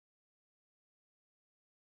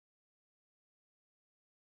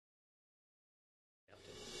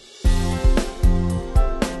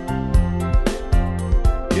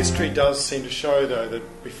history does seem to show, though,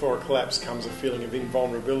 that before a collapse comes a feeling of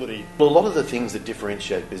invulnerability. Well, a lot of the things that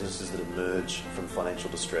differentiate businesses that emerge from financial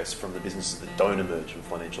distress from the businesses that don't emerge from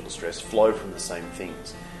financial distress flow from the same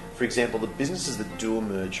things. For example, the businesses that do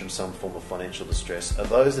emerge from some form of financial distress are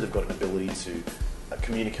those that have got an ability to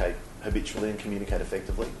communicate habitually and communicate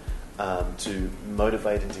effectively, to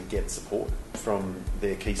motivate and to get support from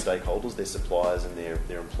their key stakeholders, their suppliers and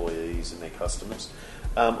their employees and their customers.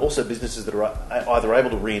 Also businesses that are either able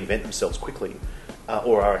to reinvent themselves quickly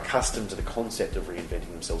or are accustomed to the concept of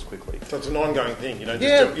reinventing themselves quickly. So it's an ongoing thing. You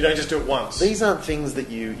don't just do it once. These aren't things that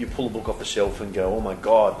you pull a book off the shelf and go, oh my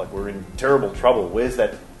God, like we're in terrible trouble. Where's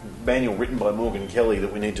that manual written by Morgan Kelly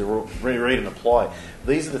that we need to reread and apply?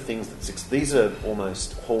 These are the things these are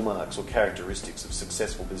almost hallmarks or characteristics of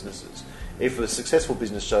successful businesses. If a successful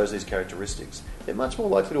business shows these characteristics, they're much more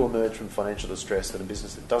likely to emerge from financial distress than a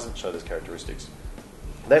business that doesn't show those characteristics.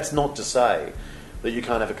 That's not to say that you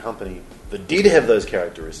can't have a company that did have those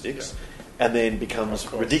characteristics and then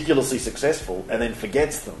becomes ridiculously successful and then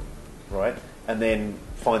forgets them, right? And then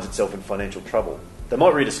finds itself in financial trouble. They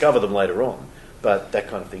might rediscover them later on, but that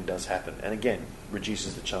kind of thing does happen. And again,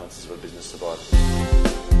 reduces the chances of a business survival.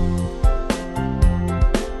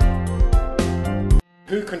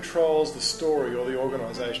 Who controls the story or the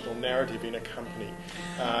organisational narrative in a company?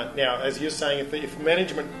 Now, as you're saying, if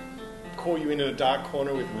management call you in a dark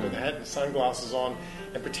corner with a hat and sunglasses on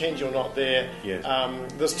and pretend you're not there,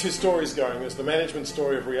 there's two stories going. There's the management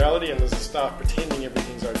story of reality and there's the staff pretending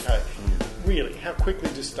everything's okay. Really, how quickly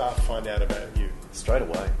do staff find out about you? Straight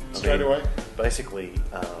away. Straight away? Basically,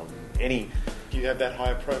 Do you have that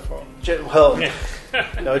higher profile? Well,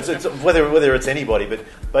 no, it's whether it's anybody, but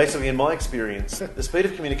basically in my experience, the speed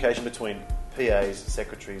of communication between PAs,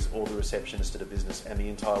 secretaries, or the receptionist at a business and the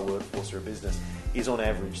entire workforce of a business is on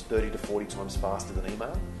average 30 to 40 times faster than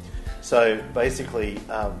email. So basically,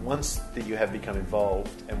 once that you have become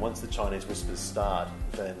involved and once the Chinese whispers start,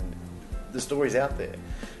 then the story's out there.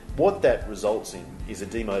 What that results in is a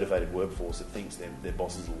demotivated workforce that thinks their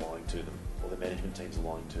bosses are lying to them or the management teams are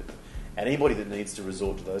lying to them. And anybody that needs to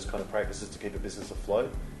resort to those kind of practices to keep a business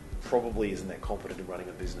afloat probably isn't that competent in running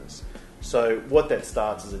a business. So what that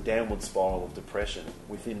starts is a downward spiral of depression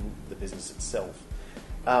within the business itself.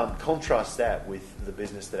 Contrast that with the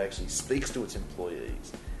business that actually speaks to its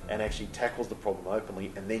employees and actually tackles the problem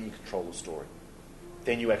openly, and then you control the story.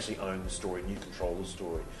 Then you actually own the story and you control the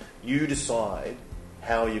story. You decide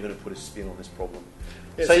how you're going to put a spin on this problem.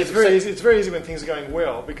 Yes, so it's very easy when things are going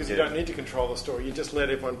well because you don't need to control the story. You just let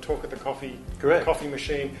everyone talk at the coffee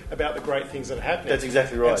machine about the great things that are happening. That's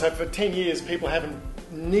exactly right. And so for 10 years, people haven't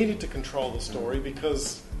needed to control the story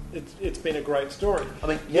because it's been a great story. I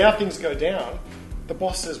mean, now things go down. The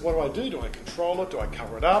boss says, "What do? Do I control it? Do I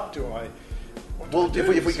cover it up? Do I?"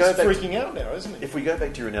 If we go back, freaking out now, isn't it? If we go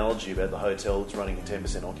back to your analogy about the hotel that's running at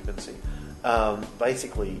 10% occupancy.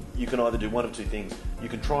 Basically, you can either do one of two things. You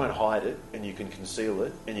can try and hide it, and you can conceal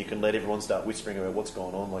it, and you can let everyone start whispering about what's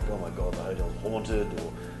going on, like, oh my God, the hotel's haunted,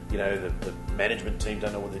 or, the management team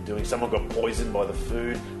don't know what they're doing, someone got poisoned by the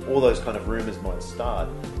food, all those kind of rumours might start,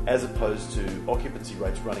 as opposed to occupancy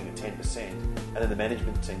rates running at 10%, and then the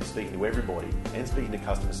management team speaking to everybody, and speaking to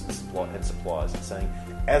customers and suppliers, and saying,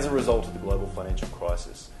 as a result of the global financial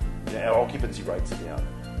crisis, our occupancy rates are down.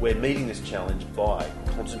 We're meeting this challenge by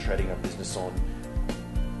concentrating our business on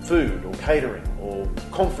food or catering or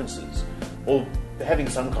conferences or having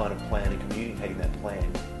some kind of plan and communicating that plan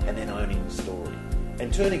and then owning the story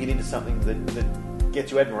and turning it into something that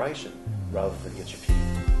gets you admiration rather than gets you pity.